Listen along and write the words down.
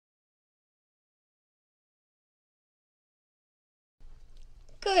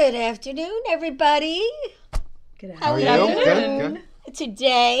Good afternoon, everybody. Good How are afternoon. you? Good.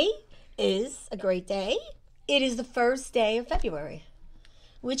 Today is a great day. It is the first day of February,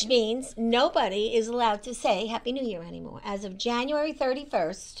 which means nobody is allowed to say Happy New Year anymore. As of January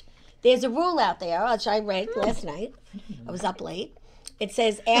 31st, there's a rule out there, which I read last night. I was up late. It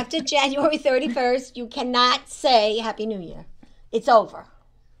says after January 31st, you cannot say Happy New Year. It's over.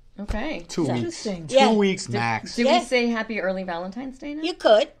 Okay. 2 weeks. Interesting. Yeah. 2 weeks max. Do Yeah. we say Happy Early Valentine's Day now? You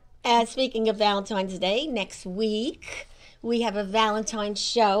could. Speaking of Valentine's Day, next week we have a Valentine's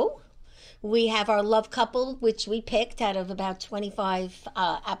show. We have our love couple, which we picked out of about 25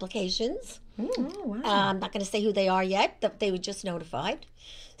 applications. Oh, wow. I'm not going to say who they are yet. They were just notified.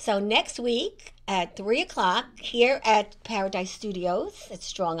 So next week at 3 o'clock here at Paradise Studios at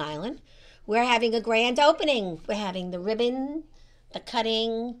Strong Island, we're having a grand opening. We're having the ribbon, the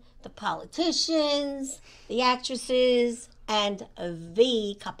cutting, the politicians, the actresses, and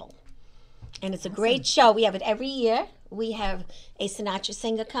the couple. And it's a great show. We have it every year. We have a Sinatra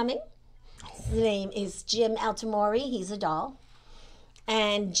singer coming. His name is Jim Altamori. He's a doll.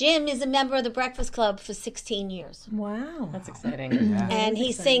 And Jim is a member of the Breakfast Club for 16 years. Wow. That's exciting. And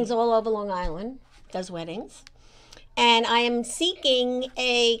he sings all over Long Island, does weddings. And I am seeking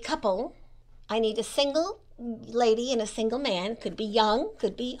a couple. I need a single lady and a single man. Could be young,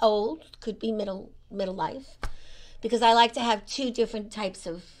 could be old, could be middle life. Because I like to have two different types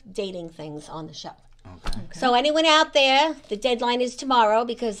of dating things on the show. Okay. So anyone out there, the deadline is tomorrow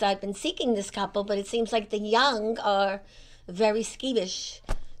because I've been seeking this couple, but it seems like the young are very skeevish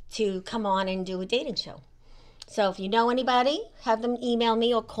to come on and do a dating show. So if you know anybody, have them email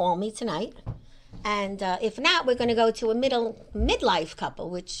me or call me tonight. And if not, we're going to go to a midlife couple,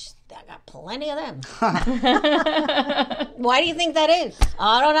 which I got plenty of them. Why do you think that is?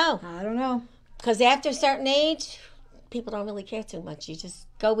 I don't know. I don't know. Because after a certain age, people don't really care too much. You just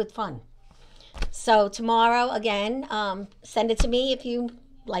go with fun. So tomorrow, again, send it to me if you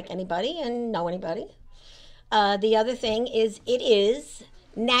like anybody and know anybody. The other thing is it is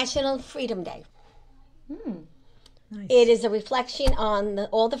National Freedom Day. Nice. It is a reflection on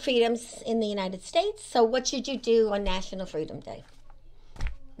all the freedoms in the United States. So what should you do on National Freedom Day?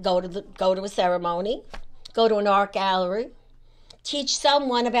 Go to a ceremony, go to an art gallery, teach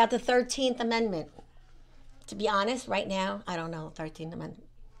someone about the 13th Amendment. To be honest, right now, I don't know the 13th Amendment.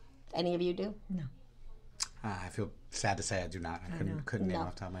 Any of you do? No. I feel sad to say I do not. I couldn't name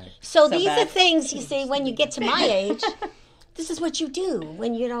off the top of my head. So these bad. are things, you see, when you get to my age, this is what you do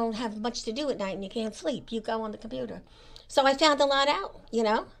when you don't have much to do at night and you can't sleep. You go on the computer. So I found a lot out, you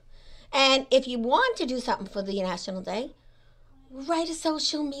know. And if you want to do something for the National Day, write a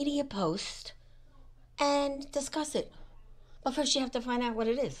social media post and discuss it. But first you have to find out what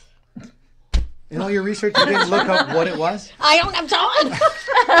it is. In all your research, you didn't look up what it was? I don't have time.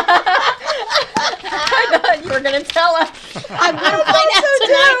 I thought you were going to tell us. I'm going to find out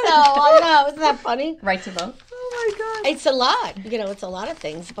tonight, though. I know. Isn't that funny? Right to vote. Oh, my God. It's a lot. You know, it's a lot of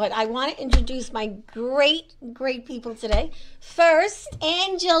things. But I want to introduce my great people today. First,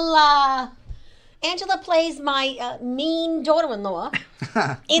 Angela. Angela plays my mean daughter-in-law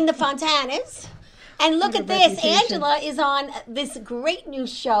in The Fontanas. And look at this. reputation. Angela is on this great new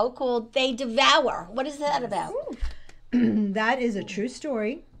show called They Devour. What is that about? That is a true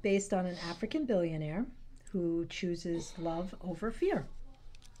story based on an African billionaire who chooses love over fear.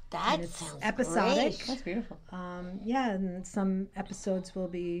 That it's sounds episodic. great. That's beautiful. Yeah, and some episodes will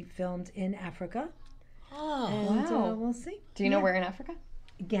be filmed in Africa. Oh, And wow. we'll see. Do you know where in Africa?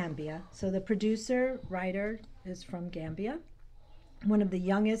 Gambia. So the producer, writer is from Gambia. One of the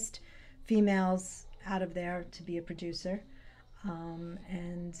youngest females out of there to be a producer.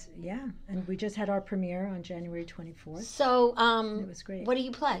 And we just had our premiere on January 24th. so It was great. what do you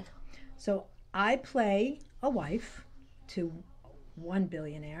play? So I play a wife to one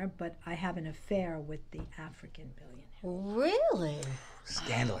billionaire, but I have an affair with the African billionaire. Really?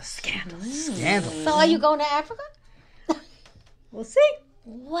 Scandalous. Scandalous. Scandalous. So are you going to Africa? We'll see.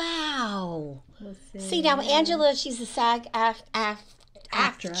 Wow. We'll see. See, now Angela, she's a SAG actor.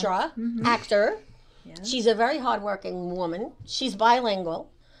 Yeah. She's a very hardworking woman. She's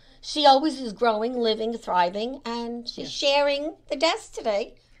bilingual. She always is growing, living, thriving, and she's sharing the desk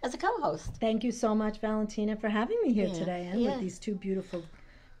today as a co-host. Thank you so much, Valentina, for having me here Yeah, today and yeah. with these two beautiful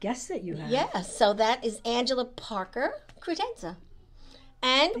guests that you have. Yeah, so that is Angela Parker Credenza.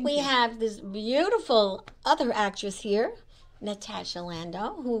 And we have this beautiful other actress here, Natasha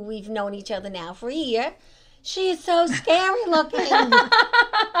Lando, who we've known each other now for a year. She is so scary looking.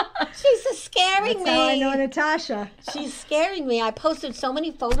 She's just scaring That's how I know me. Natasha. She's scaring me. I posted so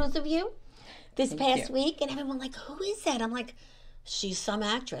many photos of you this past you. week, and everyone like, who is that? I'm like, she's some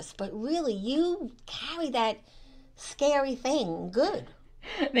actress, but really, you carry that scary thing good.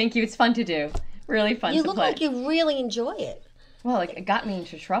 Thank you. It's fun to do. Really fun You to look play. like you really enjoy it. Well, like, it got me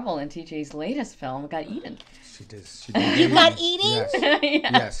into trouble in TJ's latest film. It got eaten. She did. She did. You got eating? Yes. Yeah.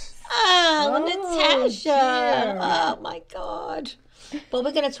 Yes. Oh, Natasha. dear. Oh, my God. Well,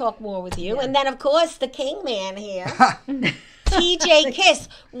 we're going to talk more with you. And then, of course, the king man here. TJ Kiss.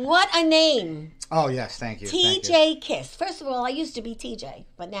 What a name. Oh yes, thank you. Thank you. TJ Kiss. First of all, I used to be TJ,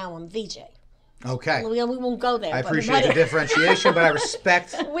 but now I'm VJ. Okay. We won't go there. I but- appreciate the differentiation, but I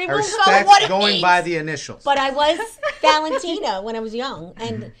respect. We I won't go respect what it going means. by the initials. But I was Valentina when I was young,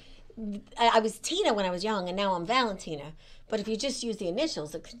 and I was Tina when I was young, and now I'm Valentina. But if you just use the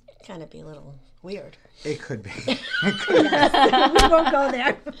initials, it could kind of be a little weird. It could be. We won't go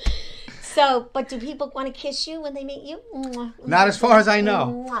there. So, but do people want to kiss you when they meet you? Mwah. Not as far as I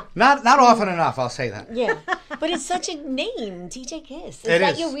know. Mwah. Not often enough. I'll say that. Yeah, but it's such a name, TJ Kiss. Is It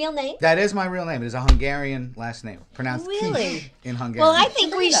that is. your real name? That is my real name. It is a Hungarian last name, pronounced Really? Kish in Hungarian. Well, I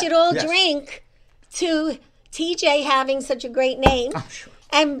think we should all Yes. drink to TJ having such a great name Oh, sure.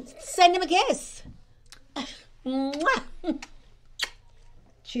 and send him a kiss. Mwah.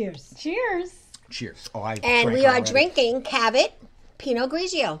 Cheers. Cheers. Cheers. Oh, I And drank we are already. drinking Cabot Pinot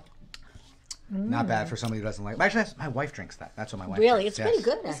Grigio. Not bad for somebody who doesn't like. Actually, my wife drinks that. That's what my wife. Really, drinks. it's pretty Yes.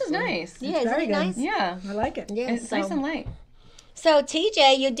 good. This is nice. Yeah, isn't very it good. nice? Yeah. I like it. Yeah, It's nice and light. So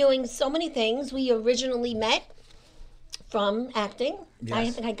TJ, you're doing so many things. We originally met from acting. I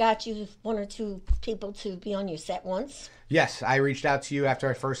Yes. think I got you one or two people to be on your set once. Yes, I reached out to you after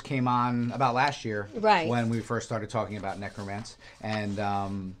I first came on about last year, Right. when we first started talking about Necromance,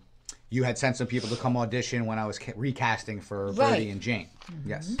 and you had sent some people to come audition when I was recasting for Right. Birdie and Jane.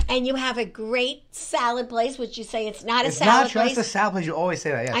 Yes, And you have a great salad place, which you say it's not a it's salad not place. just a salad place. You always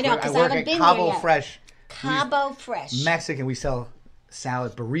say that. Yes. I know, 'cause I work haven't at been there Cabo yet. Fresh Cabo Fresh. Mexican. We sell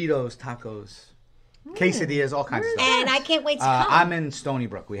salad, burritos, tacos, quesadillas, all kinds of stuff. And I can't wait to come. I'm in Stony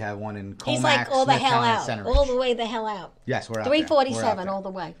Brook. We have one in Comac, He's like all the hell Smithtown, out. Center All Ridge. the way the hell out. Yes, we're out there. We're out 347 there. all the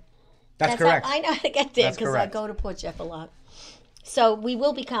way. That's correct. I know how to get there That's because I correct. go to Port Jeff a lot. So we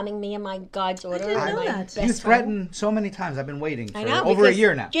will be coming, me and my goddaughter. didn't and know my that. best You friend. threatened so many times. I've been waiting for I know, over a because,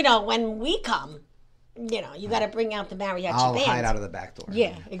 year now. You know, when we come, you got to bring out the mariachi I'll band. hide out of the back door.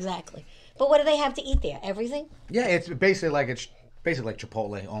 Yeah, exactly. But what do they have to eat there? Everything? Yeah, it's basically like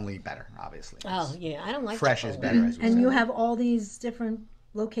Chipotle, only better, obviously. Oh, yeah. I don't like Fresh is Chipotle. better, as we And say. you have all these different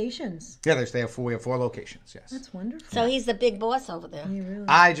locations. Yeah, we have four locations. Yes, That's wonderful. So he's the big boss over there. You really-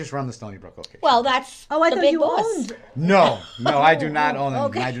 I just run the Stony Brook location. Well, that's Oh, I the thought big you boss. owned. No, I do not own them.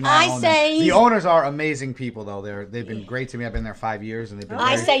 Okay. I do not I own say them. The he's- owners are amazing people, though. They've been great to me. I've been there 5 years, and they've been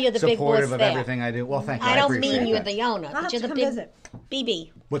I very say you're the big supportive boss of there. everything I do. Well, thank you. I don't appreciate mean you're that. the owner, I'll but have you're to the come big visit.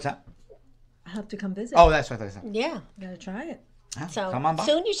 BB. What's that? I'll have to come visit. Oh, that's what I said. Yeah. Gotta try it. So Come on by.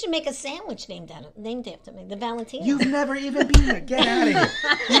 soon you should make a sandwich named after me, the Valentina. You've never even been there. Get out of here.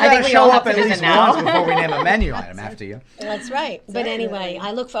 You I gotta think we show all up have at to least visit now. once before we name a menu item after you. That's right. But anyway,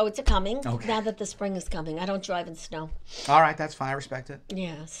 I look forward to coming Okay. now that the spring is coming. I don't drive in snow. All right, that's fine. I respect it.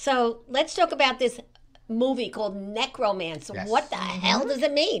 Yeah. So let's talk about this movie called Necromance. Yes. What the hell does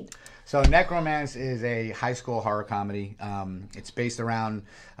it mean? So Necromance is a high school horror comedy. It's based around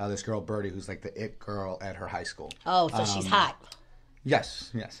this girl, Birdie, who's like the it girl at her high school. Oh, so she's hot.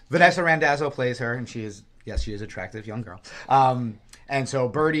 Yes. Vanessa Randazzo plays her, and she is attractive young girl. And so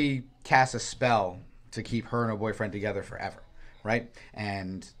Birdie casts a spell to keep her and her boyfriend together forever, right?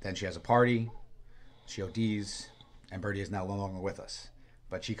 And then she has a party, she ODs, and Birdie is now no longer with us.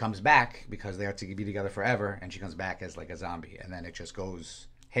 But she comes back because they have to be together forever, and she comes back as like a zombie, and then it just goes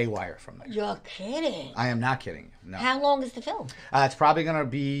haywire from there. You're kidding. I am not kidding. No. How long is the film? It's probably going to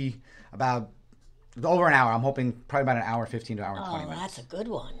be about over an hour. I'm hoping probably about an hour, 15 to an hour and 20 Oh, minutes. that's a good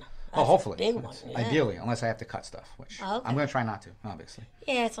one. Oh, hopefully. Big one. Yeah. Ideally, unless I have to cut stuff, which Okay. I'm going to try not to, obviously.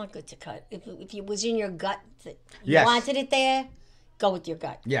 Yeah, it's not good to cut. If it was in your gut that you Yes. wanted it there, go with your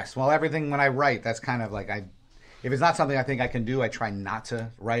gut. Yes, well, everything when I write, that's kind of like if it's not something I think I can do, I try not to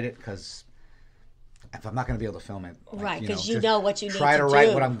write it because if I'm not going to be able to film it, like, Right, 'cause you just know what you need try to to write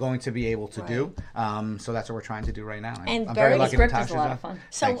do. what I'm going to be able to do. So that's what we're trying to do right now. And I'm very Birdie's lucky script is Natasha's a lot on. of fun.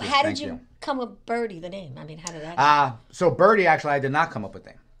 So Thank how did thank you come with Birdie, the name? I mean, how did that So Birdie, actually, I did not come up with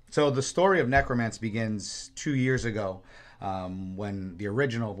name. So the story of Necromance begins 2 years ago when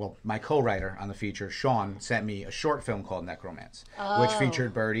my co-writer on the feature, Sean, sent me a short film called Necromance, which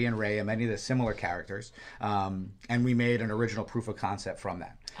featured Birdie and Ray and many of the similar characters. And we made an original proof of concept from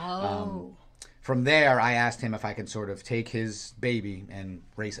that. From there, I asked him if I could sort of take his baby and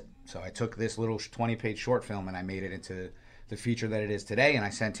raise it. So I took this little 20-page short film and I made it into the feature that it is today. And I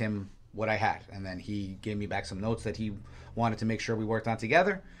sent him what I had, and then he gave me back some notes that he wanted to make sure we worked on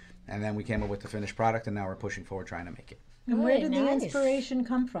together, and then we came up with the finished product, and now we're pushing forward trying to make it. And where Really did the nice. inspiration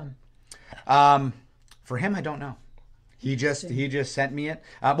come from? For him, I don't know. He just sent me it.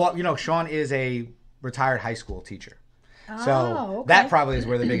 Well, you know, Sean is a retired high school teacher. So okay. that probably is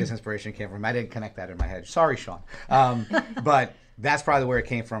where the biggest inspiration came from. I didn't connect that in my head. Sorry, Sean. But that's probably where it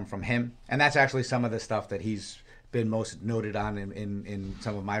came from him. And that's actually some of the stuff that he's been most noted on in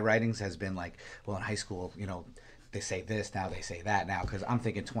some of my writings has been like, well, in high school, you know, they say this, now they say that now. Because I'm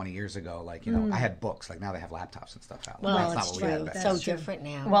thinking 20 years ago, like, you know, I had books. Like, now they have laptops and stuff out. Well, That's not it's what we had true. back So then. That's true. different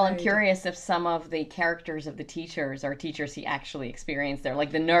now. Well, I'm curious if some of the characters of the teachers are teachers he actually experienced there,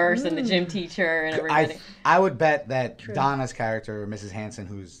 like the nurse and the gym teacher and everybody. I would bet that Donna's character, Mrs. Hanson,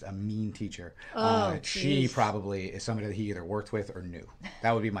 who's a mean teacher, she probably is somebody that he either worked with or knew.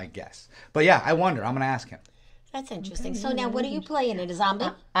 That would be my guess. But yeah, I wonder. I'm going to ask him. That's interesting. So now, what are you playing? A zombie?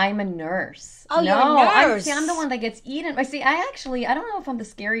 I'm a nurse. Oh, you're a no, nurse. I'm the one that gets eaten. I see. I don't know if I'm the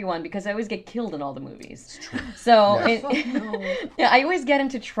scary one because I always get killed in all the movies. So yeah, I always get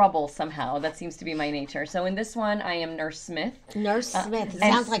into trouble somehow. That seems to be my nature. So in this one, I am Nurse Smith. Nurse Smith. It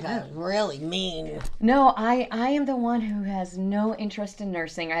sounds like a really mean. No, I am the one who has no interest in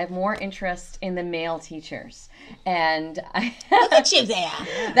nursing. I have more interest in the male teachers. And Look at you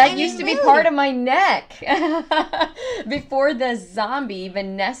there. that used to be part of my neck. Before the zombie,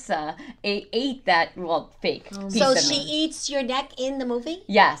 Vanessa ate that, well, fake piece So of she me. eats your neck in the movie?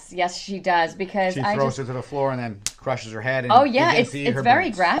 Yes, she does because She I throws just... it to the floor and then crushes her head. And Oh yeah, begins to eat it's her very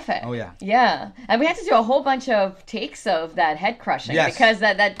brains. graphic. Oh yeah. Yeah, and we had to do a whole bunch of takes of that head crushing Yes. because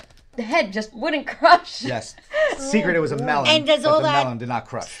that the head just wouldn't crush. Yes. Secret, it was a melon. And does but all the that melon did not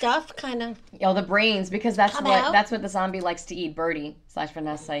crush. Stuff kind of. Oh, the brains, because that's Come what out? that's what the zombie likes to eat. Birdie /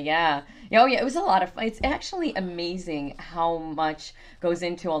 Vanessa. Yeah. Oh yeah, it was a lot of fun. It's actually amazing how much goes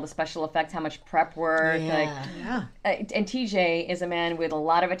into all the special effects, how much prep work. Yeah. Yeah. And TJ is a man with a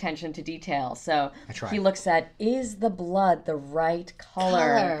lot of attention to detail. So That's right. he looks at, is the blood the right color?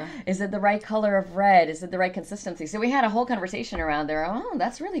 Color. Is it the right color of red? Is it the right consistency? So we had a whole conversation around there. Oh,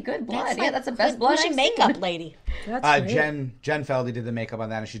 that's really good blood. Yeah, that's the best blood Who's your I've makeup seen. lady? That's great. Jen Feldy did the makeup on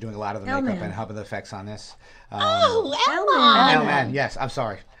that, and she's doing a lot of the makeup Elman. and helping the effects on this. Oh, Elma. Elman, yes. I'm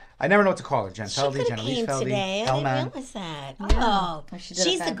sorry. I never know what to call her. Jen She Feldy, could have Jen Elise came Feldy, today. I Elman. didn't realize that. Oh, She did a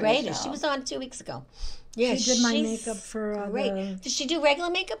she's the fabulous greatest. She job. was on 2 weeks ago. Yeah, She did my she's makeup for great. the... Does she do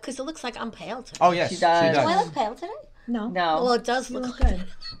regular makeup? Because it looks like I'm pale today. Oh yes, She does. Do I look pale today? No. No. Well, it does You look look good.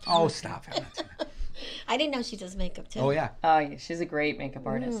 Oh stop it. I didn't know she does makeup too. Oh yeah. Oh, yeah, she's a great makeup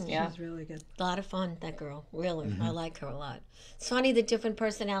artist. Yeah. She's really good. A lot of fun, that girl. Really, Mm-hmm. I like her a lot. It's funny the different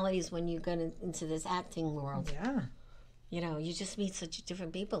personalities when you go into this acting world. Yeah. You know, you just meet such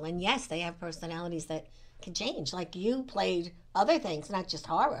different people, and yes, they have personalities that can change. Like you played other things, not just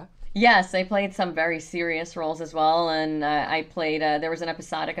horror. Yes, I played some very serious roles as well, and I played. There was an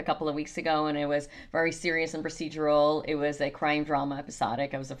episodic a couple of weeks ago, and it was very serious and procedural. It was a crime drama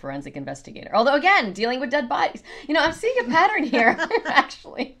episodic. I was a forensic investigator. Although, again, dealing with dead bodies. You know, I'm seeing a pattern here,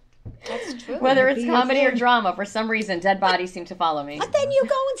 actually. That's true. Whether it's comedy or drama, for some reason, dead bodies seem to follow me. But then you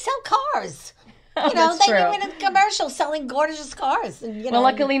go and sell cars. You know, That's then you're true. in a commercial selling gorgeous cars. And, you know, Well,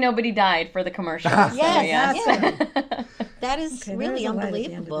 luckily, nobody died for the commercial. so Yes, yes. that is Okay, really there's a light at the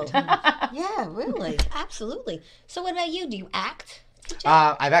end of the unbelievable. tunnel. Yeah, really, absolutely. So, what about you? Do you act?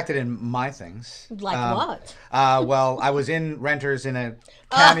 I've acted in my things. Like what? Well, I was in Renters in a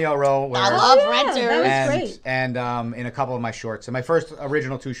cameo role where I love yeah, Renters. that was great. and in a couple of my shorts. In my first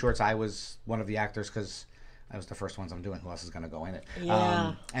original 2 shorts, I was one of the actors because that was the first ones I'm doing. Who else is going to go in it?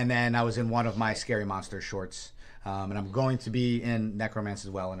 Yeah. And then I was in one of my Scary Monsters shorts, and I'm going to be in Necromance as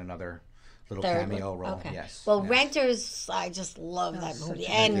well in another little Third cameo one. role. Okay. Yes. Well, yes. Renters, I just love that such movie. a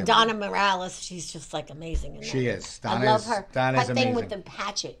And good Donna Morales, she's just like amazing in that. She is. I Donna love is- her. Donna Her is thing with amazing. the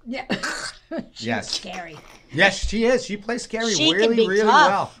hatchet. Yeah. Yes. Scary. Yes, she is. She plays Scary She can really, be really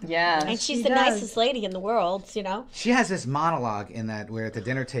tough. well. Yeah. And she's she the does. nicest lady in the world, you know? She has this monologue in that where at the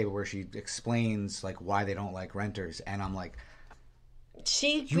dinner table where she explains like why they don't like renters, and I'm like,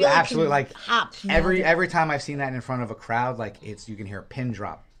 She you really absolutely can like hop. every time I've seen that in front of a crowd, like you can hear a pin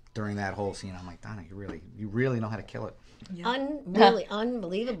drop during that whole scene. I'm like, Donna, you really know how to kill it. Really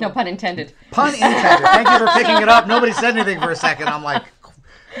unbelievable. No pun intended. Pun intended. Thank you for picking it up. Nobody said anything for a second. I'm like,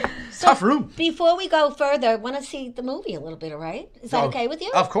 tough room. Before we go further, I want to see the movie a little bit, all right? Is that okay with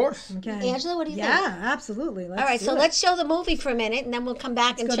you? Of course. Okay. Angela, what do you think? Yeah, absolutely. Let's All right, do so it. let's show the movie for a minute, and then we'll come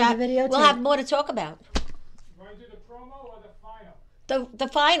back and go to chat. the videotape. We'll have more to talk about. Want to do the promo or the final? The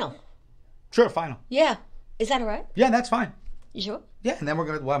final. Sure, final. Yeah. Is that all right? Yeah, that's fine. You sure? Yeah, and then I'm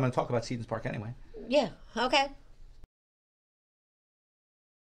gonna talk about Seasons Park anyway. Yeah. Okay.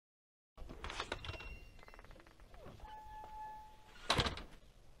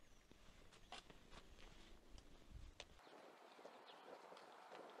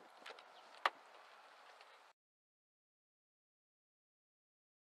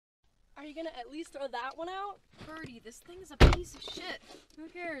 Are you gonna at least throw that one out? Birdie, this thing is a piece of shit. Who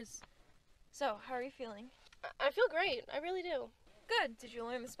cares? So, how are you feeling? I feel great. I really do. Good. Did you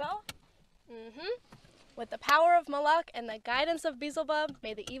learn the spell? Mm-hmm. With the power of Malak and the guidance of Beelzebub,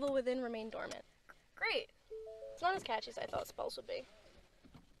 may the evil within remain dormant. Great. It's not as catchy as I thought spells would be.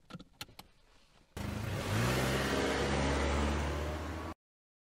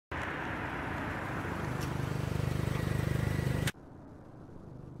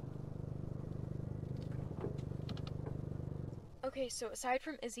 Okay, so aside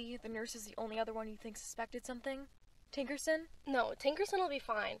from Izzy, the nurse is the only other one you think suspected something? Tinkerson? No, Tinkerson will be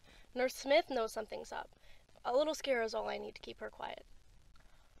fine. Nurse Smith knows something's up. A little scare is all I need to keep her quiet.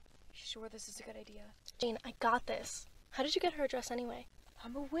 You sure this is a good idea? Jane, I got this. How did you get her address anyway?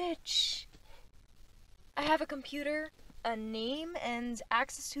 I'm a witch. I have a computer, a name, and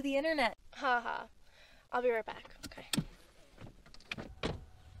access to the internet. Ha. I'll be right back. Okay.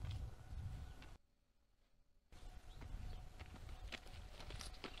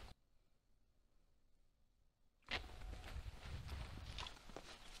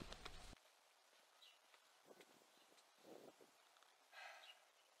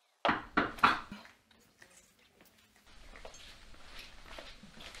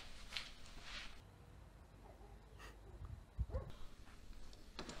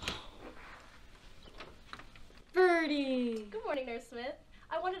 Birdie! Good morning, Nurse Smith.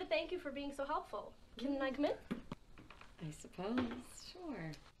 I wanted to thank you for being so helpful. Can I come in? I suppose,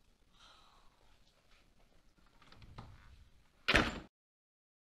 sure.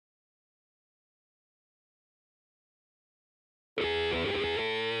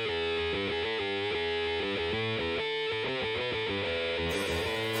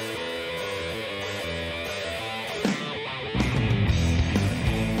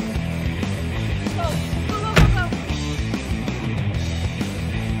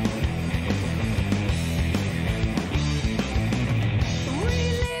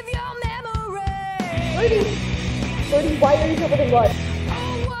 Birdie, why are you covered in blood?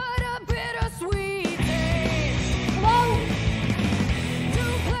 Oh, what a bittersweet day. Hello? To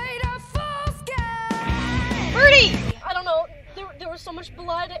play the false guy. Birdie! I don't know. There was so much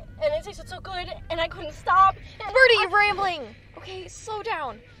blood, and it tasted so good, and I couldn't stop. Birdie, you're rambling. Okay, slow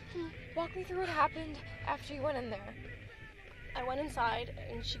down. Walk me through what happened after you went in there. I went inside,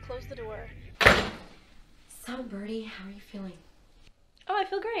 and she closed the door. So, Birdie, how are you feeling? Oh, I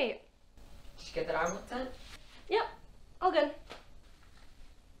feel great. Did you get that arm looked at? Yep, all good.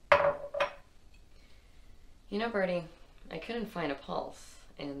 You know, Birdie, I couldn't find a pulse,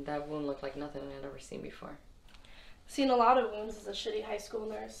 and that wound looked like nothing I'd ever seen before. Seen a lot of wounds as a shitty high school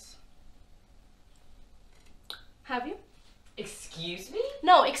nurse. Have you? Excuse me?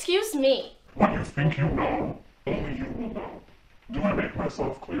 No, excuse me. What you think you know, only you will know. Do I make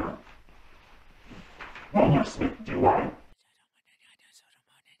myself clear? Well, Nurse Smith, do I?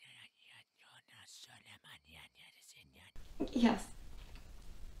 Yes.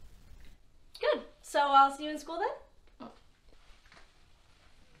 Good. So I'll see you in school then?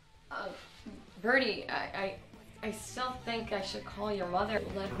 Birdie, I still think I should call your mother.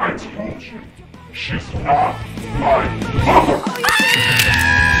 Let her... I told you, she's not my mother.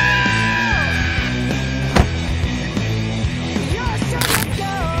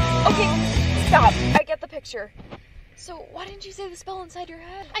 Okay, stop. I get the picture. So why didn't you say the spell inside your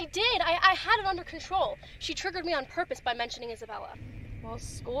head? I did. I had it under control. She triggered me on purpose by mentioning Isabella. Well,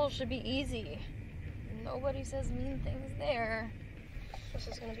 school should be easy. Nobody says mean things there. This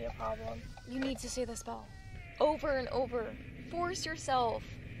is gonna be a problem. You need to say the spell. Over and over. Force yourself.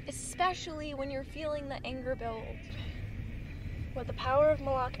 Especially when you're feeling the anger build. With the power of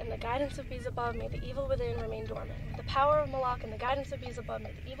Malak and the guidance of Beelzebub, may the evil within remain dormant. With the power of Malak and the guidance of Beelzebub,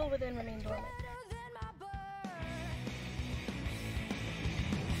 may the evil within remain dormant.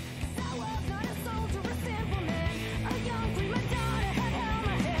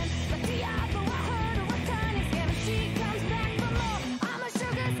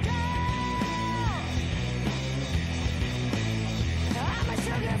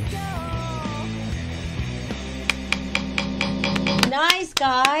 Nice,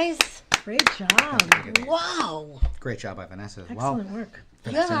 guys. Great job. Wow. Great job by Vanessa as well. Excellent work.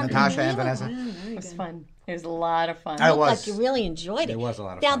 Vanessa, Yeah, Natasha, and really Vanessa. well. It was fun. It was a lot of fun. I Looked was. like you really enjoyed it. It was a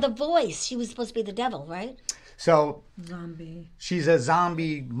lot of Now, fun. the voice, she was supposed to be the devil, right? So Zombie. she's a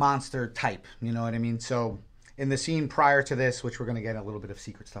zombie monster type. You know what I mean? So in the scene prior to this, which we're going to get a little bit of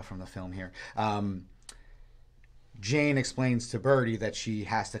secret stuff from the film here, Jane explains to Birdie that she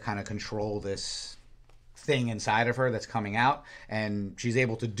has to kind of control this thing inside of her that's coming out, and she's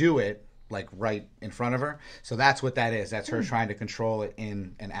able to do it like right in front of her. So that's what that is. That's her trying to control it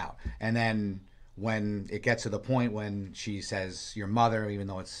in and out. And then when it gets to the point when she says your mother, even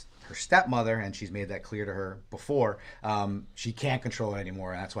though it's her stepmother, and she's made that clear to her before, she can't control it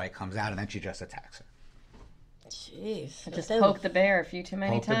anymore, and that's why it comes out, and then she just attacks her. Jeez. Just poke the bear a few too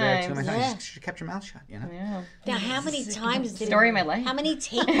many times. Yeah. You should have kept your mouth shut, you know? Yeah. Now, how many times did Story of my life. How many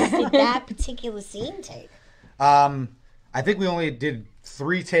takes did that particular scene take? I think we only did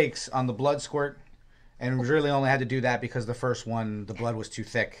 3 takes on the blood squirt, and we really only had to do that because the first one, the blood was too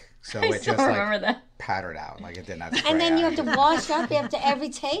thick, so it just remember like that. pattered out, like it did not spray And then out. you have to wash up after every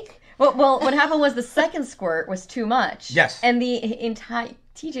take? Well, what happened was the second squirt was too much. Yes. And the entire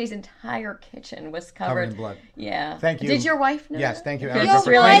TJ's entire kitchen was covered in blood. Yeah. Thank you. Did your wife know? Yes, that? thank you. Okay, I was Your just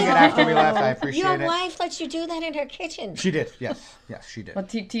realizing it wife- after we left. I appreciate Your it. wife lets you do that in her kitchen. She did. Yes, she did. Well,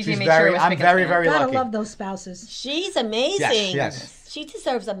 TJ She's made very. sure it was I'm because very, of very Gotta lucky. love those spouses. She's amazing. Yes. She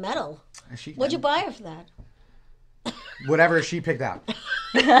deserves a medal. She, What'd you buy her for that? Whatever she picked out.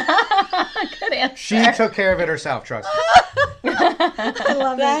 Good answer. She took care of it herself. Trust. I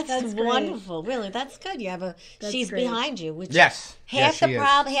love it. That's great. wonderful. Really, that's good. You have she's great. behind you, which Yes. half Yes, the she is.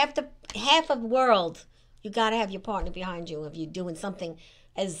 problem, half of the world, you got to have your partner behind you if you're doing something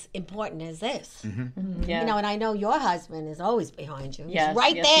as important as this. Yeah. You know, and I know your husband is always behind you. He's Yes,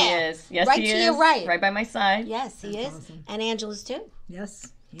 right yes, there. He is. Yes, right he to is. your right. Right by my side. Yes, he is. awesome. And Angela's too.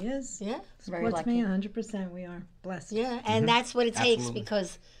 Yes, he is. Yeah. Very Supports lucky. me 100%. We are blessed. Yeah, and that's what it takes Absolutely.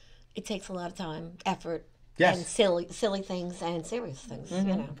 because it takes a lot of time, effort, Yes. and silly things and serious things, you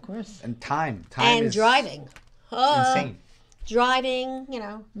know. Of course. And time And is driving. insane. Driving, you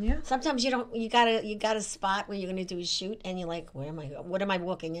know. Yeah. Sometimes you got a spot where you're going to do a shoot and you're like, what am I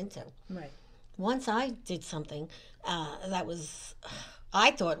walking into? Right. Once I did something that was,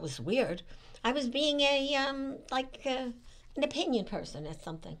 I thought was weird. I was being an opinion person at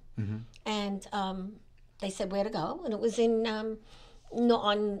something. And they said where to go, and it was in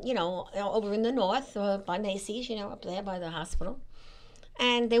over in the north by Macy's, up there by the hospital.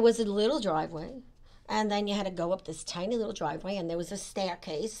 And there was a little driveway, and then you had to go up this tiny little driveway, and there was a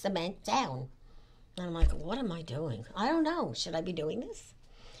staircase, cement down. And I'm like, what am I doing? I don't know. Should I be doing this?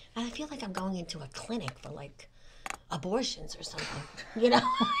 And I feel like I'm going into a clinic for like abortions or something.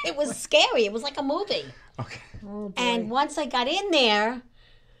 It was scary. It was like a movie. Okay. Oh, boy. And once I got in there,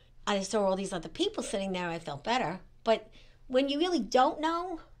 I saw all these other people sitting there. I felt better. But when you really don't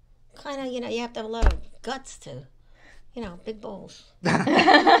know, kind of, you have to have a lot of guts to, big balls.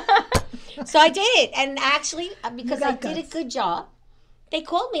 So I did it. And actually, because I did a good job, they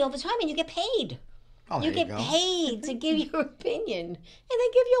called me all the time, and you get paid. Oh, You there get go. paid to give your opinion, and they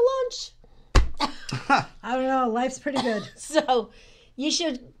give you lunch. I don't know. Life's pretty good. So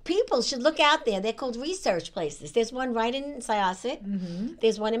people should look out there. They're called research places. There's one right in Syosset.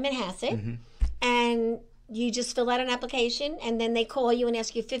 There's one in Manhasset. And you just fill out an application, and then they call you and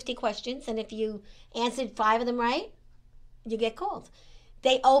ask you 50 questions. And if you answered 5 of them right, you get called.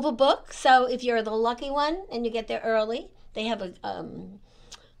 They overbook. So if you're the lucky one and you get there early, they have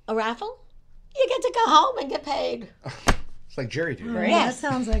a raffle. You get to go home and get paid. It's like jury duty. Right. Yes. That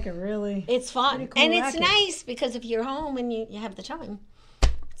sounds like a really. It's fun. Pretty cool And it's racket. nice because if you're home and you have the time.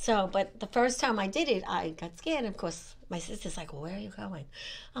 So, but the first time I did it, I got scared. Of course, my sister's like, well, where are you going?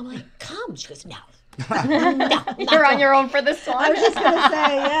 I'm like, come. She goes, no. You're on your own for this one. I was just going to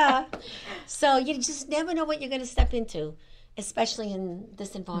say, yeah. So you just never know what you're going to step into, especially in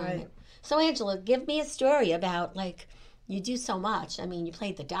this environment. Right. So, Angela, give me a story about, you do so much. I mean, you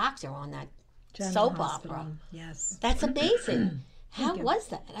played the doctor on that General soap Hospital. opera. Yes. That's amazing. How was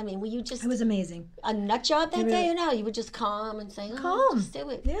that? I mean, were you just It was amazing. a nut job that day or no? You were just calm and saying, Calm. just do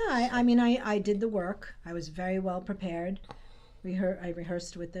it. Yeah, I did the work. I was very well prepared. I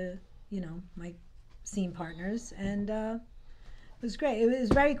rehearsed with my scene partners, and it was great. It was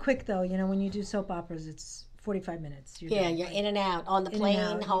very quick, though. When you do soap operas, it's 45 minutes. You're done. You're in and out, on the In and plane,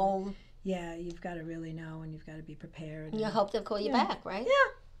 out. home. Yeah, you've got to really know, and you've got to be prepared. You hope they'll call you back, right?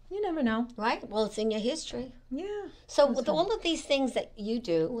 Yeah, you never know. Right? Well, it's in your history. Yeah. So with all of these things that you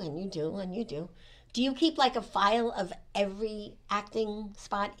do, and you do, and you do you keep a file of every acting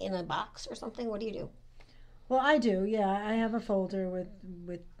spot in a box or something? What do you do? Well, I do. Yeah, I have a folder with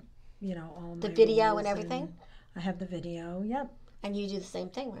all The my video rules and everything? I have the video. Yep. And you do the same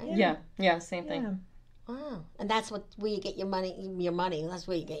thing, right? Yeah, same thing. Yeah. Wow. And that's where you get your money. That's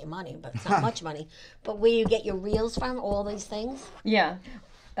where you get your money, but it's not much money. But where you get your reels from, all these things? Yeah.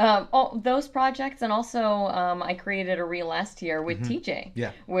 All those projects, and also I created a reel last year with TJ,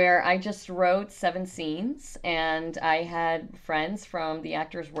 Yeah. where I just wrote 7 scenes, and I had friends from the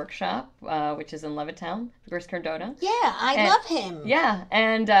Actors Workshop, which is in Levittown, Chris Cardona. Yeah, I love him. Yeah,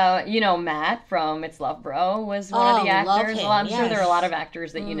 and Matt from It's Love Bro was one of the Oh, love actors. him, Well, I'm sure there are a yes. lot of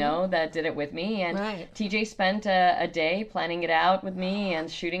actors that you know that did it with me, and Right. TJ spent a day planning it out with me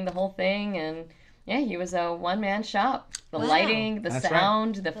and shooting the whole thing, and yeah, he was a one-man shop. The Wow. lighting, the That's right.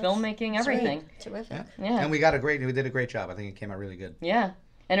 sound, the filmmaking, everything. Great. Terrific. Yeah. Yeah. And we did a great job. I think it came out really good. Yeah.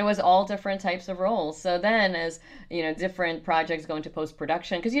 And it was all different types of roles. So then as, different projects go into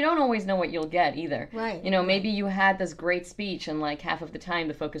post-production, because you don't always know what you'll get either. Right. Maybe you had this great speech and like half of the time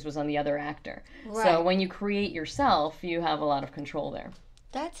the focus was on the other actor. Right. So when you create yourself, you have a lot of control there.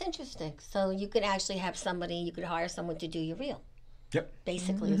 That's interesting. So you could actually have somebody, you could hire someone to do your reel. Yep.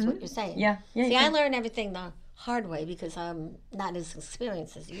 Basically, is what you're saying. Yeah. Yeah. See, you I can- learned everything the hard way because I'm not as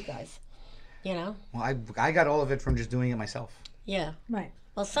experienced as you guys. Well, I got all of it from just doing it myself. Yeah. Right.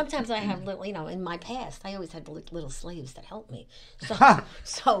 Well, sometimes I have little, in my past, I always had little slaves that helped me.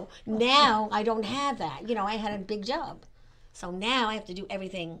 So now I don't have that. I had a big job. So now I have to do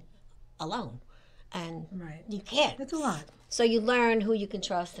everything alone. And Right. you can't. It's a lot. So you learn who you can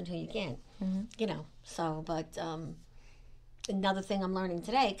trust and who you can't. But another thing I'm learning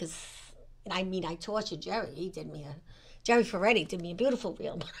today, because, I tortured Jerry. Jerry Ferretti did me a beautiful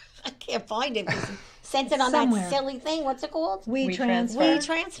reel, but I can't find it. He sent it on Somewhere. that silly thing. What's it called? We transfer.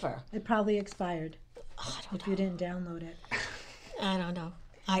 WeTransfer. It probably expired if you didn't download it. I don't know.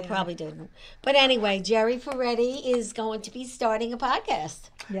 I probably didn't. But anyway, Jerry Ferretti is going to be starting a podcast.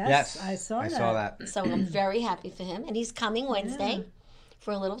 Yes, I saw that. So I'm very happy for him. And he's coming Wednesday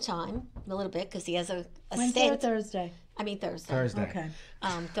for a little bit, because he has a Wednesday or stint. Thursday? I mean Thursday. Thursday. Okay.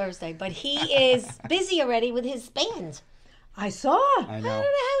 Thursday. But he is busy already with his band. I saw. I I know. don't know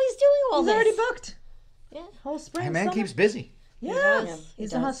how he's doing all He's this. already booked. Yeah. Whole spring. Hey, man summer. keeps busy. Yes. does. He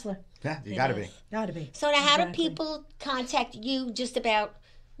He's does. a hustler. Yeah, you got to be. does. Gotta be. So now how do Exactly. people contact you just about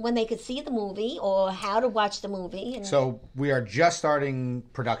when they could see the movie or how to watch the movie? And So we are just starting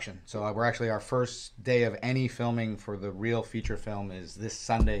production. So we're actually our first day of any filming for the real feature film is this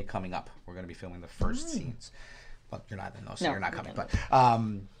Sunday coming up. We're going to be filming the first scenes. But you're not in those, so No, you're not we coming.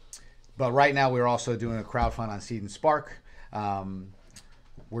 didn't. But right now we're also doing a crowdfund on Seed and Spark.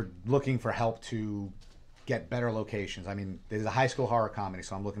 We're looking for help to get better locations. I mean, there's a high school horror comedy,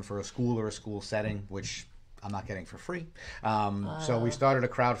 so I'm looking for a school or a school setting, which I'm not getting for free. So we started a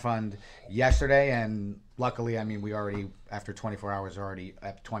crowdfund yesterday, and luckily, we already, after 24 hours, already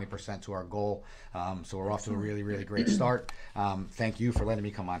at 20% to our goal. So we're off to a really, really great start. Thank you for letting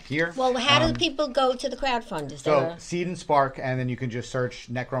me come on here. well, how do people go to the crowdfund? Is there So a... Seed and Spark, and then you can just search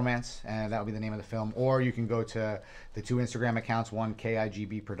Necromance, and that will be the name of the film. Or you can go to the 2 Instagram accounts, one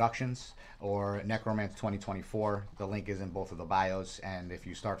KIGB Productions or Necromance 2024. The link is in both of the bios, and if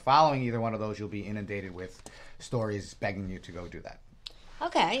you start following either one of those, you'll be inundated with stories begging you to go do that.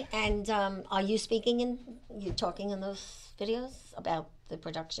 Okay, and are you you talking in those videos about the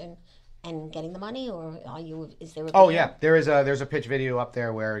production and getting the money, or is there a Oh video? yeah, there's a pitch video up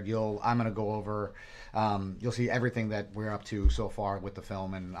there where I'm gonna go over. You'll see everything that we're up to so far with the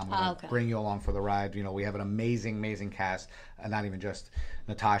film, and I'm gonna Okay. bring you along for the ride. We have an amazing cast, not even just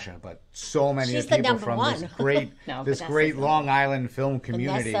Natasha, but so many She's of the people number from one. this great No, this Vanessa's great the- Long Island film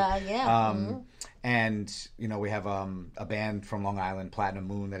community. Vanessa, yeah. And we have a band from Long Island, Platinum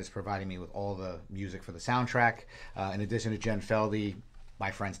Moon, that is providing me with all the music for the soundtrack. In addition to Jen Feldy, my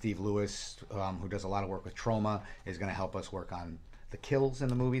friend Steve Lewis, who does a lot of work with Trauma, is going to help us work on the kills in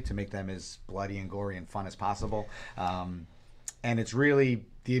the movie to make them as bloody and gory and fun as possible. And it's really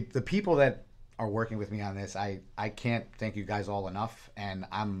the people that are working with me on this. I can't thank you guys all enough, and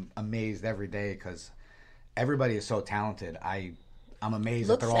I'm amazed every day because everybody is so talented. I'm amazed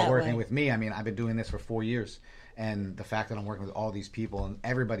that Looks they're all that working way. with me. I've been doing this for 4 years, and the fact that I'm working with all these people and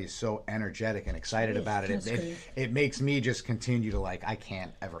everybody's so energetic and excited about that's it, great. it makes me just continue to I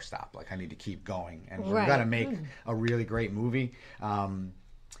can't ever stop. I need to keep going, and we've Right. got to make a really great movie.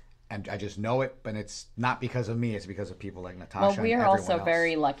 And I just know it, but it's not because of me. It's because of people like Natasha. Well, we and are everyone also else.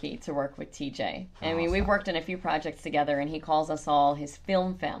 very lucky to work with TJ. We've Awesome. worked in a few projects together, and he calls us all his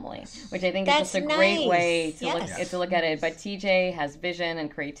film family, which I think That's is just a great nice. way to Yes. look at it. But TJ has vision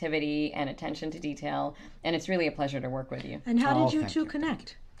and creativity and attention to detail, and it's really a pleasure to work with you. And how Oh, did you thank two you.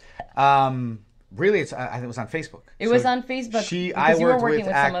 connect? Really, I think it was on Facebook. It was on Facebook I because you were worked working with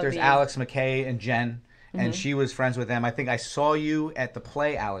with some of actors the- Alex McKay and Jen, and she was friends with them. I think I saw you at the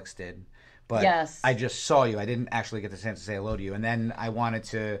play Alex did, but Yes. I just saw you. I didn't actually get the chance to say hello to you. And then I wanted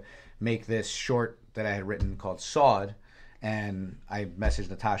to make this short that I had written called Sawed, and I messaged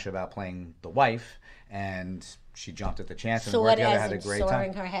Natasha about playing the wife, and she jumped at the chance and Saw worked it together, as had a in great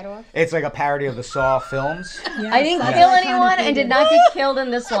sawing time. her head off. It's like a parody of the Saw films. Yes, I didn't that's kill what I kinda anyone and did figured. not get killed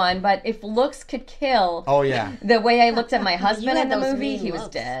in this one, but if looks could kill, Oh yeah. the way I looked at my husband had in the those movie, mean he was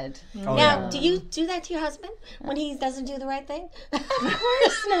looks. dead. Oh, Now, yeah. do you do that to your husband when he doesn't do the right thing? Of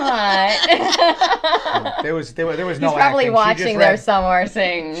course not. There was no He's probably acting. She watching just there read- somewhere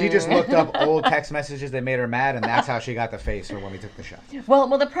saying. She just looked up old text messages that made her mad, and that's how she got the face for when we took the shot. Well,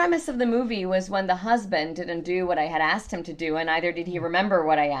 the premise of the movie was when the husband didn't do what I had asked him to do, and neither did he remember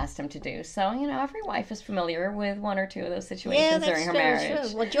what I asked him to do. So, every wife is familiar with one or two of those situations during her very marriage.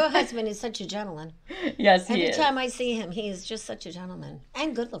 true. Well, your husband is such a gentleman. Yes, he Every is. time I see him, he is just such a gentleman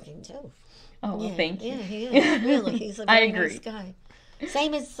and good looking too. Oh, well, Yeah, thank you. Yeah, he is. Really, he's a I very agree. nice guy.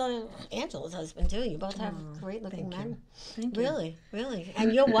 Same as Angela's husband too. You both have great looking men. Thank you. Really, really.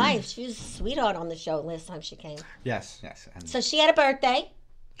 And your wife, she was a sweetheart on the show last time she came. Yes. And So she had a birthday.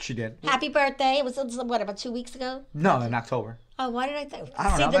 she did. Happy birthday. It was what, about 2 weeks ago? No, in October. Oh, why did I think? I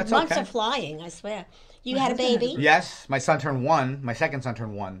don't See, know, the that's months okay. are flying, I swear. You had a baby. Yes, my son turned 1. My second son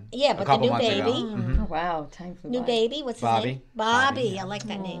turned 1. Yeah, a but the couple new months baby. ago. Mhm. Oh, wow, time flew New by. baby. What's his Bobby. name? Bobby. Bobby, I like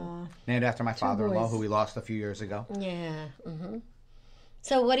that name. Named after my father-in-law, boys. who we lost a few years ago. Yeah.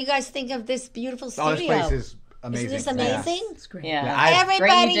 So what do you guys think of this beautiful studio? Oh, this place is amazing. Isn't this amazing? It's great. Yeah. Yeah, I- Everybody,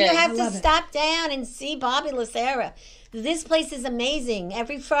 Great you did. have I to love it. stop down and see Bobby Lucera. This place is amazing.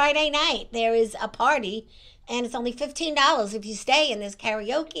 Every Friday night there is a party, and it's only $15 if you stay. And there's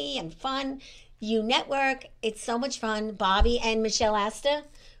karaoke and fun. You network. It's so much fun. Bobby and Michelle Asta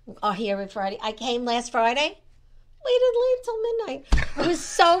are here every Friday. I came last Friday. We didn't leave till midnight. It was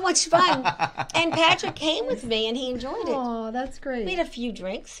so much fun. And Patrick came with me, and he enjoyed it. Oh, that's great. We had a few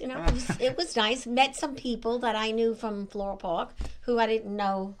drinks, it was nice. Met some people that I knew from Floral Park who I didn't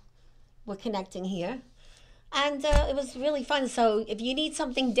know were connecting here. And it was really fun. So if you need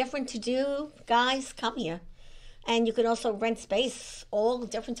something different to do, guys, come here. And you can also rent space all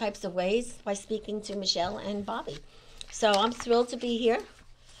different types of ways by speaking to Michelle and Bobby. So I'm thrilled to be here.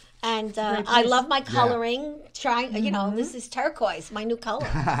 And I love my coloring. This is turquoise, my new color.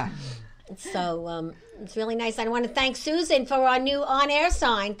 So it's really nice. I want to thank Susan for our new on-air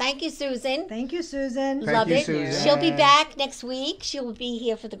sign. Thank you, Susan. Thank you, Susan. Thank Love you, it. Susan. She'll be back next week. She'll be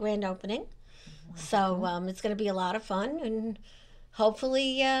here for the grand opening. So it's going to be a lot of fun, and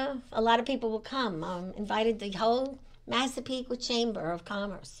hopefully a lot of people will come. Invited the whole Massapequa Chamber of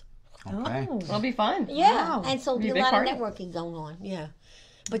Commerce. Okay. Oh, It'll be fun. Yeah, Wow. and so there'll be Be a a big lot party. of networking going on. Yeah.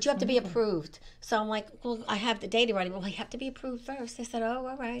 But you have to be approved. So I'm like, well, I have the date already. Well, you have to be approved first. They said, oh,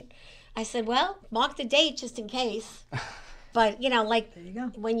 all right. I said, well, mark the date just in case. But, like there you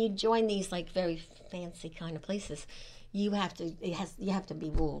go. when you join these like very fancy kind of places, you have to be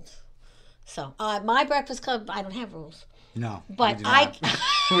ruled. So my Breakfast Club, I don't have rules. No. But we do not.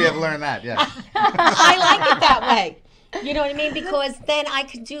 We have learned that, yes. I like it that way. You know what I mean? Because then I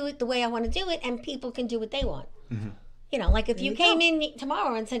could do it the way I want to do it, and people can do what they want. Like if you came in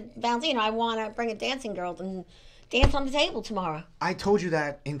tomorrow and said, Valentino, I want to bring a dancing girl and dance on the table tomorrow. I told you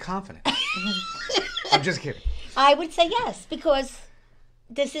that in confidence. I'm just kidding. I would say yes, because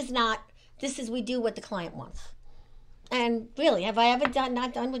we do what the client wants. And really, have I ever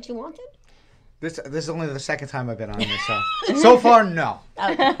not done what you wanted? This is only the second time I've been on this, so far, no.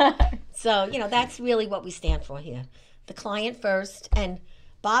 So, that's really what we stand for here. The client first, and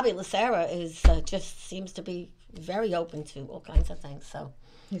Bobby Lucera is just seems to be very open to all kinds of things. So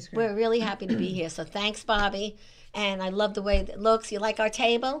He's great. we're really happy to be here. So thanks, Bobby. And I love the way it looks. You like our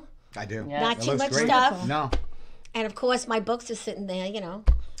table? I do. Yeah. Not It too looks much great. stuff. No. And of course, my books are sitting there, Of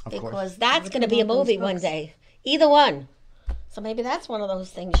because course. that's going to be a about those movie one books? day. Either one. So maybe that's one of those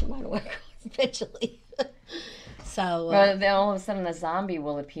things you want to work on eventually. So Well, then all of a sudden a zombie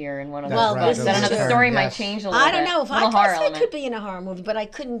will appear in one of That's those right, books. those I don't know, are the true. story might Yes. change a little I bit. don't know. If I Little horror guess I element. could be in a horror movie, but I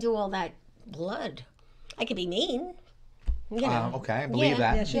couldn't do all that blood. I could be mean. Okay, I believe Yeah.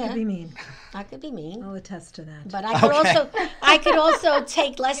 that. Yeah, she Yeah. could be mean. I could be mean. I'll attest to that. But I could Okay. I could also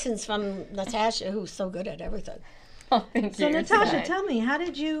take lessons from Natasha, who's so good at everything. Oh, thank So you. Natasha, Right. tell me,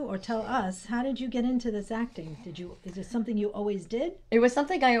 tell us, how did you get into this acting? Is it something you always did? It was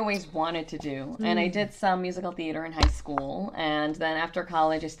something I always wanted to do, and I did some musical theater in high school, and then after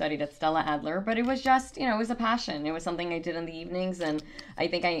college I studied at Stella Adler, but it was just, it was a passion. It was something I did in the evenings, and I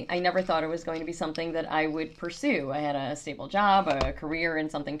think I never thought it was going to be something that I would pursue. I had a stable job, a career in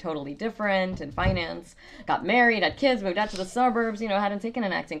something totally different, in finance, got married, had kids, moved out to the suburbs, hadn't taken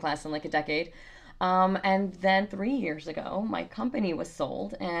an acting class in like a decade. And then 3 years ago, my company was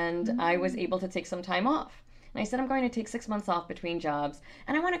sold, and I was able to take some time off. And I said, I'm going to take 6 months off between jobs,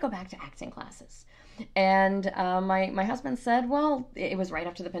 and I want to go back to acting classes. And my husband said, well, it was right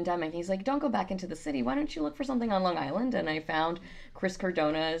after the pandemic. He's like, don't go back into the city. Why don't you look for something on Long Island? And I found Chris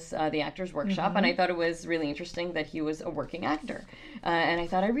Cardona's The Actors Workshop, and I thought it was really interesting that he was a working actor. And I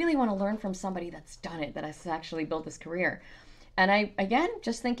thought, I really want to learn from somebody that's done it, that has actually built this career. And I, again,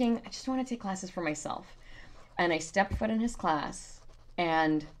 just thinking, I just want to take classes for myself. And I stepped foot in his class,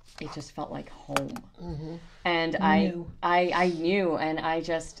 and it just felt like home. And I knew, and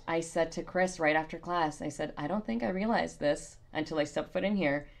I said to Chris right after class, I said, I don't think I realized this until I stepped foot in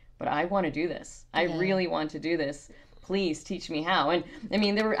here, but I want to do this. I really want to do this. Please teach me how. And I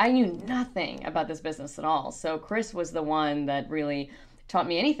mean, I knew nothing about this business at all. So Chris was the one that really taught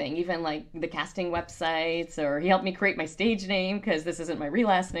me anything, even like the casting websites, or he helped me create my stage name because this isn't my real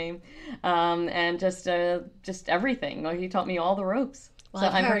last name, and just everything. He taught me all the ropes. Well, So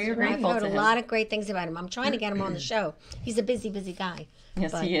I'm very grateful I've heard to a him. lot of great things about him. I'm trying to get him on the show. He's a busy guy.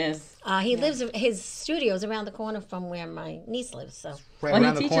 Yes, But, he is. He lives, his studio's around the corner from where my niece lives, so. Right Well,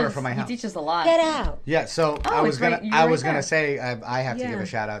 around the corner from my he house. teaches a lot. Get out. Yeah, so I Oh, was it's gonna right- you're I right was gonna there. say I have to give Yeah. a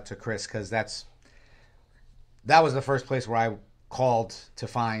shout out to Chris because that was the first place where I called to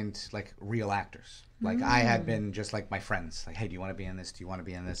find like real actors. Like I had been just like my friends, like, hey, do you want to be in this? Do you want to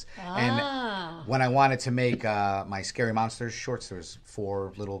be in this? And when I wanted to make my Scary Monsters shorts, there was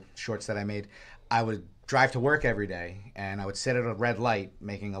 4 little shorts that I made. I would drive to work every day, and I would sit at a red light,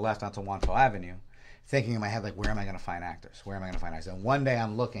 making a left onto Wanto Avenue, thinking in my head, like, where am I going to find actors? Where am I going to find actors? And one day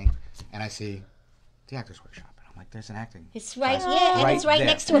I'm looking, and I see the Actors Workshop. And I'm like, there's an acting. It's right, class and it's right there.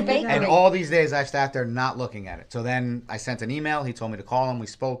 next to a bakery. And all these days I've sat there not looking at it. So then I sent an email. He told me to call him. We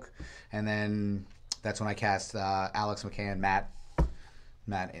spoke. And then that's when I cast Alex McKay and Matt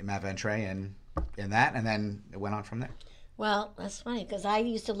Ventre in that. And then it went on from there. Well, that's funny, because I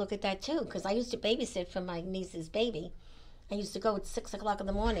used to look at that too, because I used to babysit for my niece's baby. I used to go at 6 o'clock in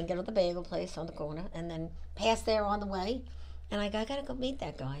the morning, get to the bagel place on the corner, and then pass there on the way. And I got to go meet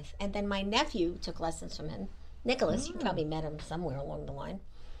that guy. And then my nephew took lessons from him. Nicholas, you probably met him somewhere along the line.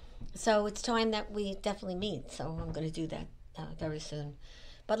 So it's time that we definitely meet. So I'm going to do that very soon.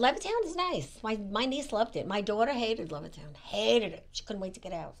 But Levittown is nice. My niece loved it. My daughter hated Levittown. Hated it. She couldn't wait to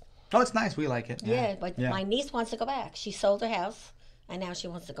get out. Oh, it's nice. We like it. Yeah, but my niece wants to go back. She sold her house, and now she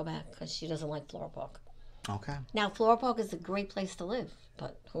wants to go back because she doesn't like Floral Park. Okay. Now, Floral Park is a great place to live,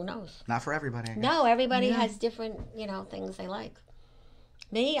 but who knows? Not for everybody. I guess. No, everybody has different, things they like.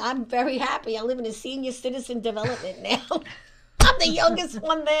 Me, I'm very happy. I live in a senior citizen development now. I'm the youngest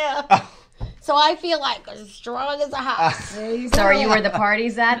one there. So I feel like as strong as a house. So are you where the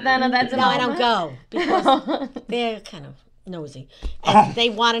party's at then? That's No, I don't go because they're kind of nosy. And they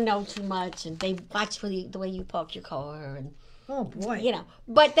want to know too much, and they watch the way you park your car, and Oh boy.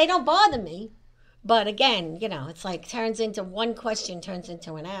 but they don't bother me. But again, it's like one question turns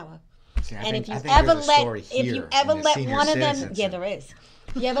into an hour. See, I And think- if I you think ever there's a let story if here you ever in the let senior one of them, citizens. yeah, there is.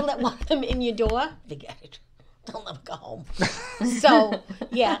 If you ever let one of them in your door, forget it. Don't let them go home. So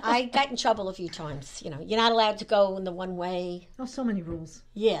yeah, I got in trouble a few times. You're not allowed to go in the one way. Oh, so many rules.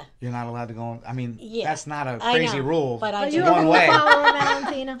 Yeah, You're not allowed to go. I mean, Yeah, that's not a I crazy know, rule. but I Are do. you a one rule way. follower,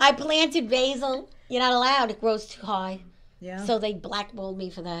 Valentina? I planted basil. You're not allowed. It grows too high. Yeah. So they blackballed me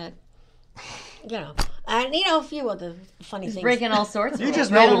for that. And a few other funny things. Breaking all sorts of You rules.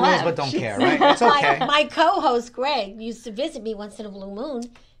 just right know the and rules, left. but don't care, right? It's okay. My co-host Greg used to visit me once in a blue moon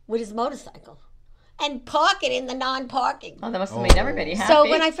with his motorcycle and park it in the non-parking. Oh, that must have made everybody happy. So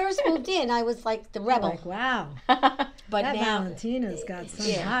when I first moved in, I was like the rebel. Like, wow. But That now, Valentina's got some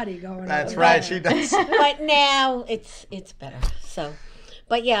Yeah. hottie going That's over right. there. She does. but now it's better. So,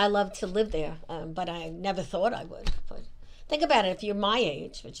 but yeah, I love to live there. But I never thought I would. But think about it: if you're my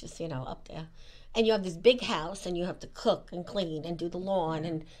age, which is up there, and you have this big house, and you have to cook and clean and do the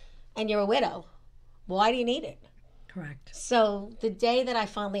lawn, and you're a widow, why do you need it? Correct. So the day that I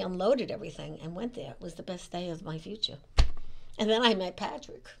finally unloaded everything and went there was the best day of my future. And then I met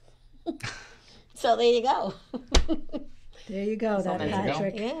Patrick. So there you go. There you go, that There you go.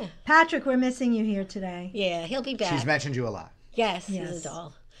 Patrick. Yeah. Patrick, we're missing you here today. Yeah, he'll be back. She's mentioned you a lot. Yes, Yes. he's a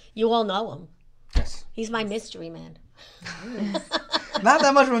doll. You all know him. Yes. He's my mystery man. Not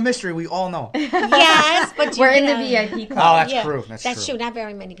that much of a mystery. We all know. Oh, Yes, but We're in the VIP club. that's yeah, true. That's true. true. Not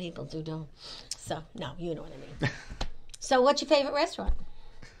very many people do. So, no, you know what I mean. So what's your favorite restaurant?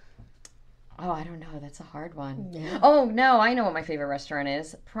 Oh, I don't know. That's a hard one. Yeah. Oh, no. I know what my favorite restaurant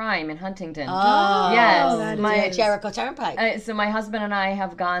is. Prime in Huntington. Oh, yes. that My is. Jericho Turnpike. So my husband and I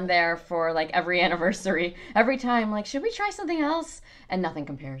have gone there for like every anniversary. Every time, like, should we try something else? And nothing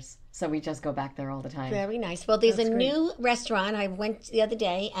compares. So we just go back there all the time. Very nice. Well, there's That's a great. new restaurant. I went the other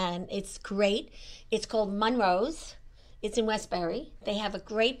day, and it's great. It's called Munro's. It's in Westbury. They have a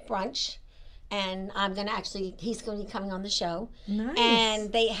great brunch, and he's going to be coming on the show. Nice.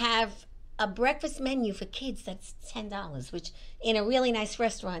 And they have a breakfast menu for kids that's $10, which in a really nice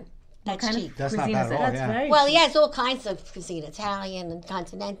restaurant, that's kind of cheap. That's not Cuisine bad is at it? all. That's Yeah. very Well, cheap. he has all kinds of cuisine, Italian and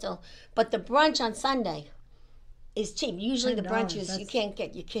continental. But the brunch on Sunday is cheap. Usually the $10, brunch is, you that's- can't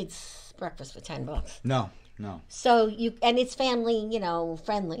get your kids breakfast for $10. No. So it's family,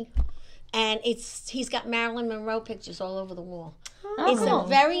 friendly. And he's got Marilyn Monroe pictures all over the wall. Oh, It's cool. a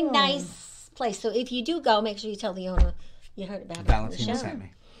very nice place. So if you do go, make sure you tell the owner you heard about it. on the Valentina show. sent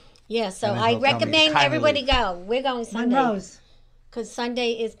me. Yeah, so And then I he'll tell me to recommend kindly everybody leave. go. We're going Sunday. Monroe's. Because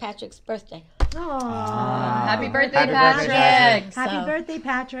Sunday is Patrick's birthday. Aww. Happy birthday, Happy birthday, Patrick. Happy So- birthday,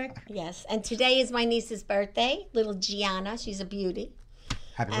 Patrick. Yes, and today is my niece's birthday, little Gianna. She's a beauty.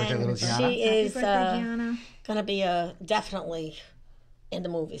 Happy birthday, And little she Gianna. is Happy birthday, Gianna. going to be definitely in the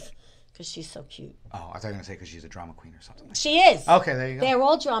movies because she's so cute. Oh, I thought you were going to say because she's a drama queen or something. She is. Okay, there you go. They're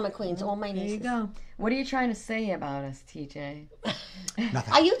all drama queens, all my There nieces. you go. What are you trying to say about us, TJ?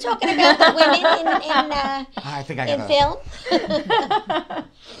 Nothing. Are you talking about the women I think I in got film?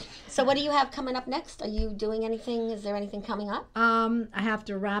 So what do you have coming up next? Are you doing anything? Is there anything coming up? I have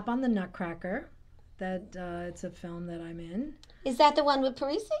to wrap on the Nutcracker. That it's a film that I'm in. Is that the one with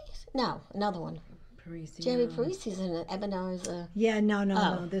Parisi? No, another one. Parisi. Jerry Parisi's in it. Ebenezer. Yeah, no.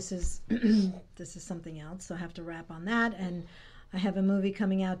 Oh. This is this is something else. So I have to wrap on that, and I have a movie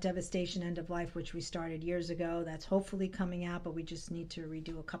coming out, Devastation: End of Life, which we started years ago. That's hopefully coming out, but we just need to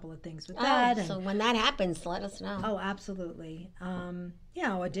redo a couple of things with that. So when that happens, let us know. Oh, absolutely. Yeah,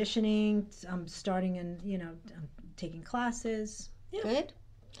 auditioning. I'm starting and I'm taking classes. Yeah, Good.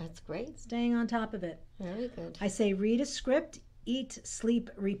 That's great. staying on top of it. Very good. I say read a script, eat, sleep,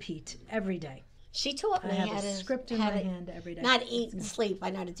 repeat every day. She taught I me have how a to script in how my to- hand every day. Not eat and sleep. I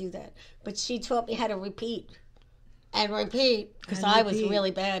know how to do that, but she taught me how to repeat and repeat because And I was repeat.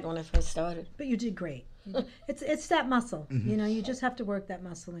 really bad when I first started. But you did great. It's that muscle. You just have to work that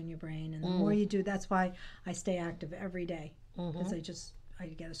muscle in your brain, and the more you do, that's why I stay active every day. Because I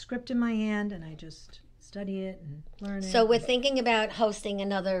get a script in my hand and I just study it and learn it. So we're thinking about hosting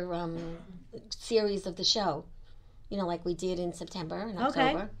another series of the show, like we did in September and Okay.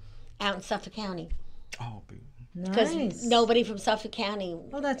 October, out in Suffolk County. Oh, Because nice. nobody from Suffolk County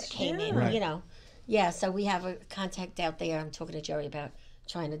that's came yeah. in, Right. Yeah, so we have a contact out there. I'm talking to Jerry about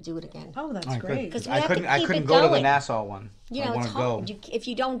trying to do it again. Oh, that's all right, great. good. 'Cause we I have to couldn't. I keep couldn't it go to the going. Nassau one. I It's want to go. hard. If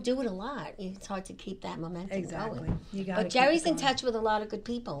you don't do it a lot, it's hard to keep that momentum Exactly. going. You got. But Jerry's in touch with a lot of good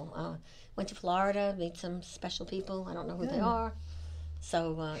people. Went to Florida, meet some special people. I don't know who they Good. are.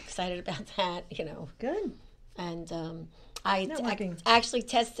 So excited about that, Good. And I Networking. actually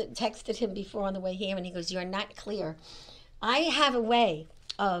texted him before on the way here, and he goes, "You're not clear." I have a way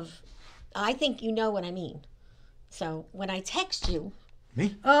of, I think you know what I mean. So when I text you,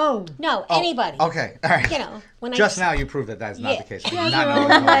 Me? Oh, no, anybody. Okay. All right. When Just I now you proved that that's not Yeah. the case. she I has did not her know own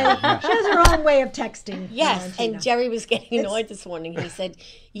what's way. going on. Yeah. She has her own way of texting. Yes, Valentina. and Jerry was getting annoyed this morning. He said,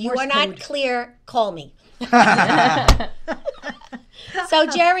 "You Morse are not code. clear. Call me." So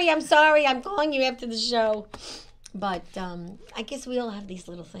Jerry, I'm sorry. I'm calling you after the show, but I guess we all have these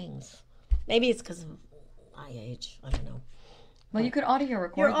little things. Maybe it's because of my age. I don't know. Well, you could audio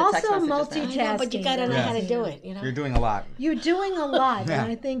record You're the text also messages then. I know, but you got to know Yeah. how to do it. You're doing a lot. You're doing a lot, Yeah.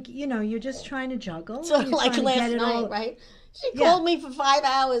 and I think you're just trying to juggle. So You're like trying to last get it night, all- right? She Yeah. called me for 5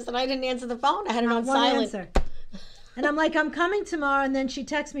 hours and I didn't answer the phone. I had it on One silent. answer. And I'm like, I'm coming tomorrow, and then she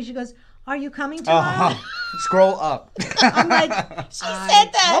texts me. She goes, "Are you coming tomorrow?" Scroll up. I'm like, She said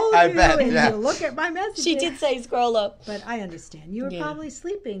that. "Told I you," bet, and yeah. you look at my messages. She did say scroll up. But I understand. You were Yeah. probably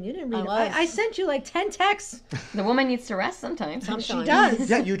sleeping. You didn't read it. was. I sent you like 10 texts. The woman needs to rest sometimes. She does.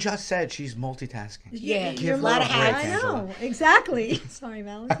 Yeah, you just said she's multitasking. Yeah, Give a lot her of a break, hats. I Angela. know. Exactly. Sorry,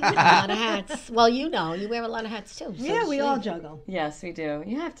 Valentina. A lot of hats. Well, you wear a lot of hats too. So Yeah, does we she. all juggle. Yes, we do.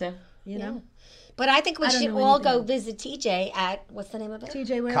 You have to. You know? But I think we I don't should know all anything go else. visit TJ at, what's the name of it?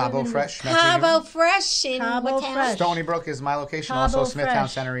 TJ, where Cabo are we Fresh. Cabo Fresh in Cabo what town? Fresh. Stony Brook is my location. Cabo Also Smithtown,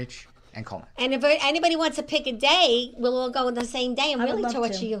 Fresh. Center Reach, and Coleman. And if anybody wants to pick a day, we'll all go on the same day and I would really love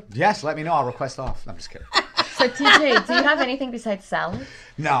torture to. you. Yes, let me know. I'll request off. I'm just kidding. So, TJ, do you have anything besides salad?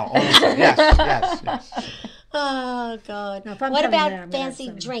 No. Only, yes. Oh God. No, if I'm What coming about there, I'm gonna have fancy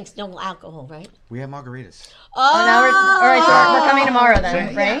some. drinks? No alcohol, right? We have margaritas. Oh, Now all right, so we're coming tomorrow then,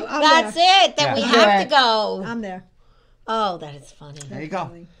 See? right? I'm That's there. it. Then Yeah. we Let's do have it. to go. I'm there. Oh, that is funny. There you go.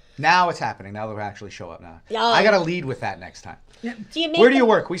 Definitely. Now it's happening. Now that we actually show up now. Oh. I got to lead with that next time. Do you make Where do the- you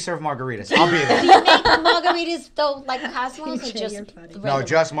work? We serve margaritas. I'll be Do there. you make the margaritas though, like Cosmos, or TJ, just you're funny. the No, regular?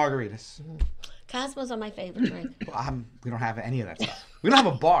 just margaritas. Cosmos are my favorite drink. We don't have any of that stuff. We don't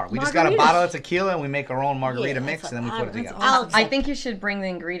have a bar. We just got a Margaritas. bottle of tequila and we make our own margarita Yeah, mix that's and then we what- put it that's together. I'll I accept. think you should bring the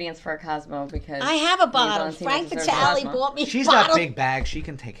ingredients for a Cosmo because I have a bottle. Valentina Frank deserves a Vitale Cosmo. bought me a She's bottle. got big bags. She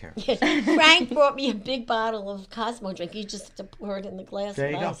can take care of it. Frank brought me a big bottle of Cosmo drink. You just have to pour it in the glass. There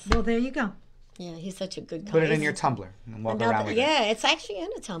you with go. ice. Well, there you go. Yeah, he's such a good guy. Put it in your tumbler and walk around with it. Yeah, it's actually in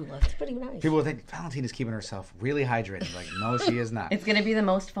a tumbler. It's pretty nice. People will think Valentina's keeping herself really hydrated. Like, no, she is not. it's gonna be the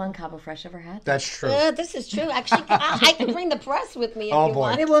most fun Cabo Fresh ever had. That's true. This is true. Actually, I can bring the press with me if Oh, you boy.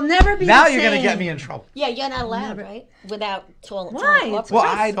 want. It will never be Now the you're going to same. get me in trouble. Yeah, you're not allowed, right? Without telling. Why? corporate. Well,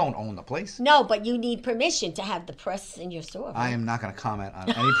 I don't own the place. No, but you need permission to have the press in your store. I am not going to comment on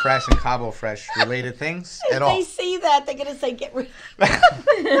any press and Cabo Fresh related things If at they all. see that, they're gonna say, "Get rid."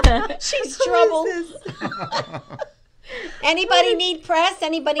 She's trouble. Anybody need press?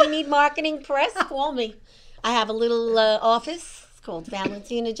 Anybody need marketing press? Call me. I have a little office. It's called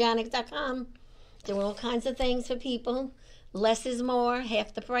ValentinaJanic.com. Doing all kinds of things for people. Less is more.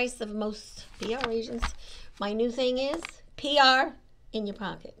 Half the price of most PR agents. My new thing is PR in your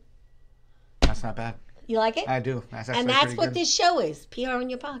pocket. That's not bad. You like it? I do. That's actually And that's pretty what good. this show is. PR in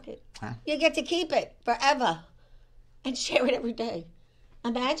your pocket. Huh? You get to keep it forever and share it every day.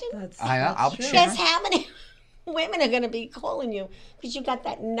 Imagine. I'll true. share. Guess how many women are going to be calling you because you got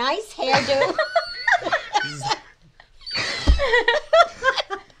that nice hairdo.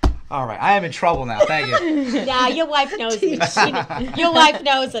 All right. I am in trouble now. Thank you. Nah, your wife knows me. Your wife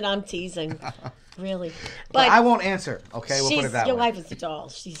knows that I'm teasing. Really. But I won't answer. Okay, we'll put she's- it that your way. wife is a doll.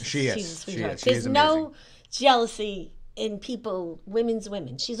 She's She She's a is. She sweetheart. is. She There's is no amazing. jealousy in people, women's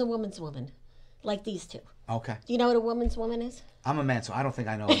women. She's a woman's woman, like these two. Okay. Do you know what a woman's woman is? I'm a man, so I don't think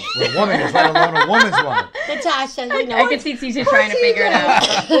I know what a woman is, let alone a woman's woman. Natasha, you know. I can see TJ trying to figure it out.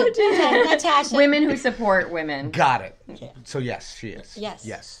 Natasha. Women who support women. Got it. So yes, she is. Yes.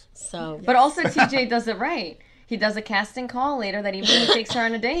 Yes. So, But also TJ does it right. He does a casting call later that evening. He takes her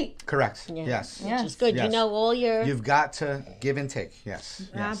on a date. Correct. yeah. Yes. Yeah. which is good. Yes. You know all your. You've got to give and take. Yes.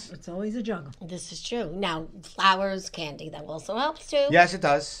 Yes. It's always a juggle. This is true. Now, flowers, candy, that also helps too. Yes, it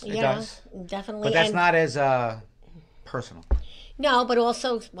does. It Yeah, does. definitely. But that's And- not as personal. No, but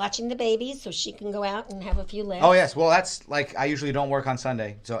also watching the babies so she can go out and have a few laughs. Oh yes. Well, that's like I usually don't work on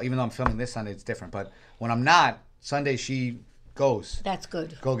Sunday, so even though I'm filming this Sunday, it's different. But when I'm not, Sunday she goes. That's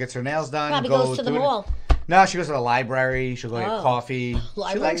good. Go gets her nails done. Probably go goes to the do it. mall. No, she goes to the library. She'll go get Oh. coffee. She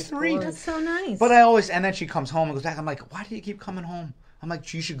Library's likes to read. good. That's so nice. But I always, and then she comes home and goes back. I'm like, why do you keep coming home? I'm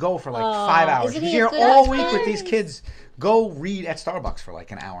like, you should go for like 5 hours. isn't She's he a here good all week with husband? these kids. Go read at Starbucks for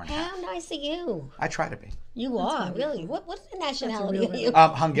like an hour and a half. How nice of you. I try to be. You are, really. What's the nationality real of you?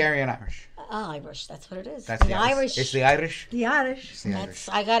 Hungarian Irish. Irish, that's what it is. That's the Irish. It's the Irish. the Irish. It's the Irish. That's,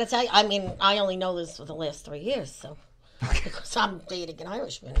 I gotta tell you, I mean, I only know this for the last 3 years, so. Because I'm dating an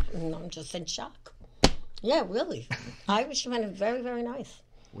Irishman, and I'm just in shock. Yeah, really. Irishmen are very, very nice.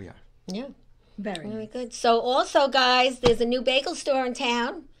 We are. Yeah. Very Very nice. good. So also, guys, there's a new bagel store in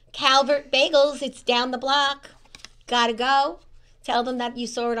town. Calvert Bagels. It's down the block. Gotta go. Tell them that you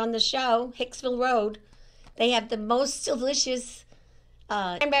saw it on the show. Hicksville Road. They have the most delicious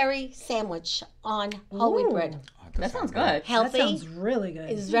cranberry sandwich on whole wheat Ooh. bread. Oh, That sounds good. Healthy. That sounds really good.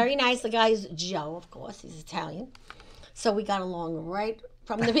 It's very nice. The guy is Joe, of course. He's Italian. So we got along right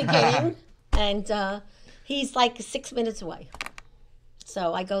from the beginning. And he's like 6 minutes away.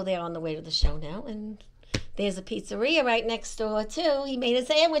 So I go there on the way to the show now. And there's a pizzeria right next door, too. He made a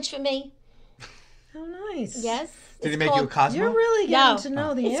sandwich for me. How nice. Yes. Did he It's make you a called- Cosmo? You're really getting No. to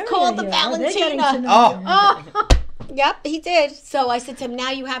know the It's area called the here. They're getting to Valentina. know Oh. you. Oh, yep, he did. So I said to him, now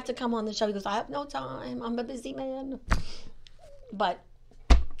you have to come on the show. He goes, I have no time. I'm a busy man. But,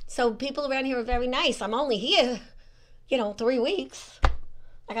 so people around here are very nice. I'm only here, 3 weeks.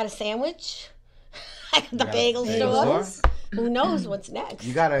 I got a sandwich. I got the got a bagel bagel store. Who knows what's next?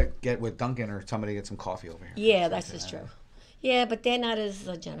 You gotta get with Duncan or somebody to get some coffee over here. Yeah, that's just true. Yeah, but they're not as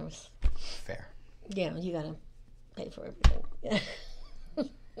generous. Fair. Yeah, you gotta pay for everything. Yeah.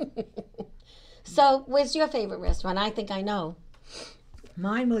 So, where's your favorite restaurant? I think I know.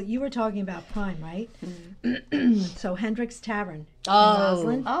 Mine, well, you were talking about Prime, right? So Hendrick's Tavern Oh. in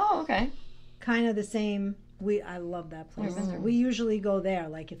Roslyn, Oh, okay. kind of the same. I love that place. We usually go there,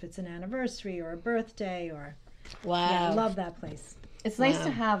 like if it's an anniversary or a birthday or. Wow. Yeah, I love that place. It's nice to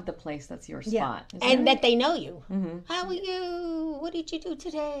have the place that's your spot. isn't And it? that they know you. How are you? What did you do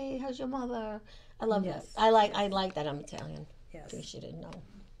today? How's your mother? I love that. I like that I'm Italian. Yes. In case you didn't know.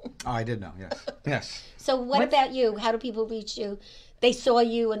 Oh, I did know. Yes. Yes. So what about you? How do people reach you? They saw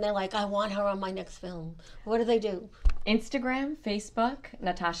you and they're like, I want her on my next film. What do they do? Instagram, Facebook,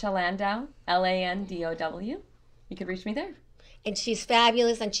 Natasha Landau, Landow. You could reach me there. And she's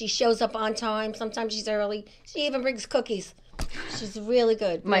fabulous and she shows up on time. Sometimes she's early. She even brings cookies. She's really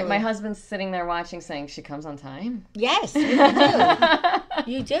good. My really. husband's sitting there watching, saying she comes on time. Yes, you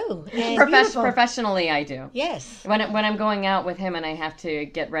do. You do. And Professionally, I do. yes. When I'm going out with him and I have to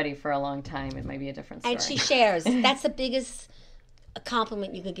get ready for a long time, it might be a different story. And she shares. That's the biggest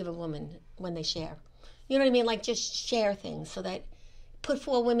compliment you could give a woman when they share. You know what I mean? Like just share things so that put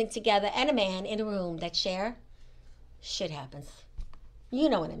 4 women together and a man in a room that share, shit happens. You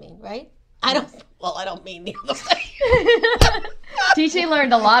know what I mean, right? I don't mean the other way. TJ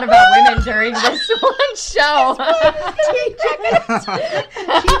learned a lot about women during this one show.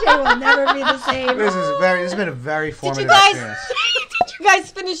 TJ will never be the same. This has been a very formative guys- experience. Did you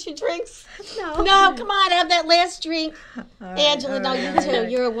guys finish your drinks? No. No, come on, have that last drink. Angela, all no, right, you all right, too. all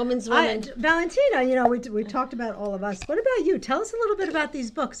right. You're a woman's woman. Valentina, you know, we talked about all of us. What about you? Tell us a little bit about these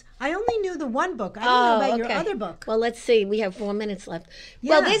books. I only knew the one book. I don't know about your other book. Well, let's see. We have 4 minutes left.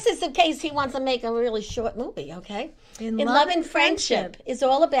 Well, this is in case he wants to make a really short movie, okay? In Love and Friendship is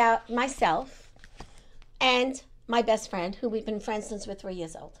all about myself and my best friend, who we've been friends since we're 3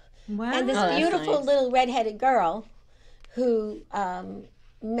 years old. Wow. And this that's beautiful nice. little redheaded girl who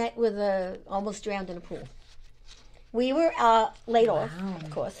met with almost drowned in a pool. We were laid off, of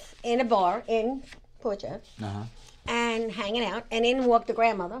course, in a bar in Port Jeff and hanging out. And in walked the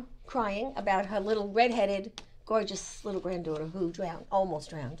grandmother crying about her little redheaded, gorgeous little granddaughter who drowned, almost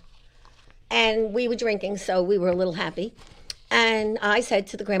drowned. And we were drinking, so we were a little happy. And I said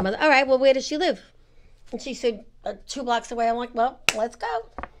to the grandmother, all right, well, where does she live? And she said, 2 blocks away. I'm like, well, let's go.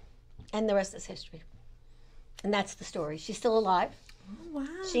 And the rest is history. And that's the story. She's still alive. Wow.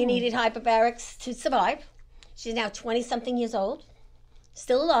 She needed hyperbarics to survive. She's now 20-something years old.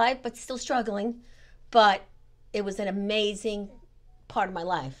 Still alive, but still struggling. But it was an amazing part of my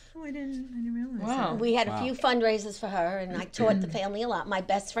life. Oh, I didn't realize Wow. We had a few fundraisers for her, and I taught the family a lot. My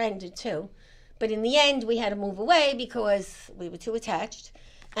best friend did too. But in the end, we had to move away because we were too attached.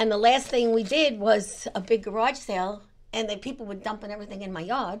 And the last thing we did was a big garage sale, and the people were dumping everything in my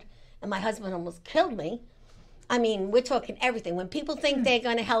yard, and my husband almost killed me. I mean, we're talking everything. When people think they're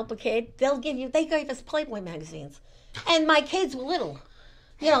going to help a kid, they gave us Playboy magazines. And my kids were little.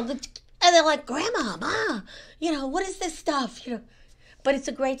 You know, and they're like, Grandma, Ma, you know, what is this stuff? You know, but it's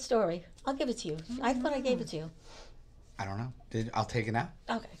a great story. I'll give it to you. I thought I gave it to you. I don't know. I'll take it now.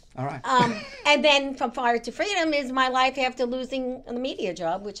 Okay. All right. And then From Fire to Freedom is my life after losing the media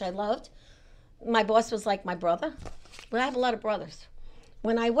job, which I loved. My boss was like my brother. But I have a lot of brothers.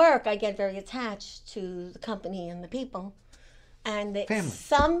 When I work, I get very attached to the company and the people. And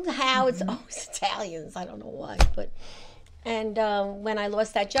somehow it's always Italians. I don't know why. And when I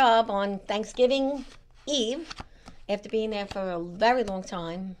lost that job on Thanksgiving Eve, after being there for a very long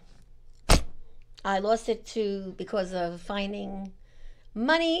time, I lost it because of finding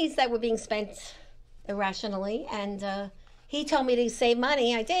monies that were being spent irrationally. And he told me to save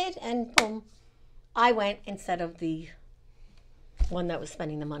money. I did. And boom, I went instead of the one that was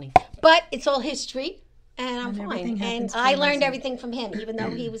spending the money. But it's all history, and I'm fine. And I learned everything from him. Even though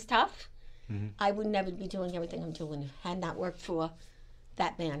he was tough, I would never be doing everything I'm doing had not worked for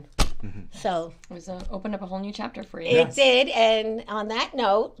that man. So It was opened up a whole new chapter for you. it did. And on that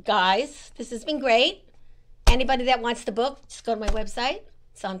note, guys, this has been great. Anybody that wants the book, just go to my website.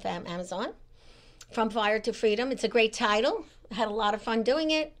 It's on Amazon. From Fire to Freedom. It's a great title. I had a lot of fun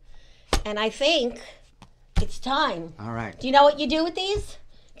doing it. And I think it's time. All right. Do you know what you do with these?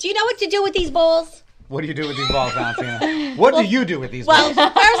 Do you know what to do with these balls? What do you do with these balls, Valentina? What do you do with these Well,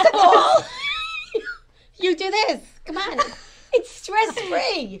 balls? first of all, you do this. Come on. It's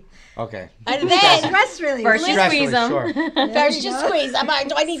stress-free. Okay. And then, Stress relief. First you Stress squeeze relief, them. sure. first you squeeze.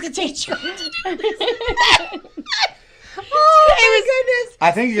 Do I need to teach you? Oh, my goodness.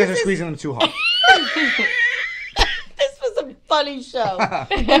 I think you guys are squeezing them too hard. This was a funny show.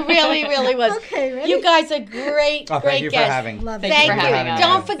 It really, really was. Okay, ready? You guys are great, Oh, great thank you for guests. having. Love Thank it. you Thank for you. having us.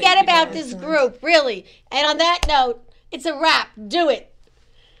 Don't forget about this group, really. And on that note, it's a wrap. Do it.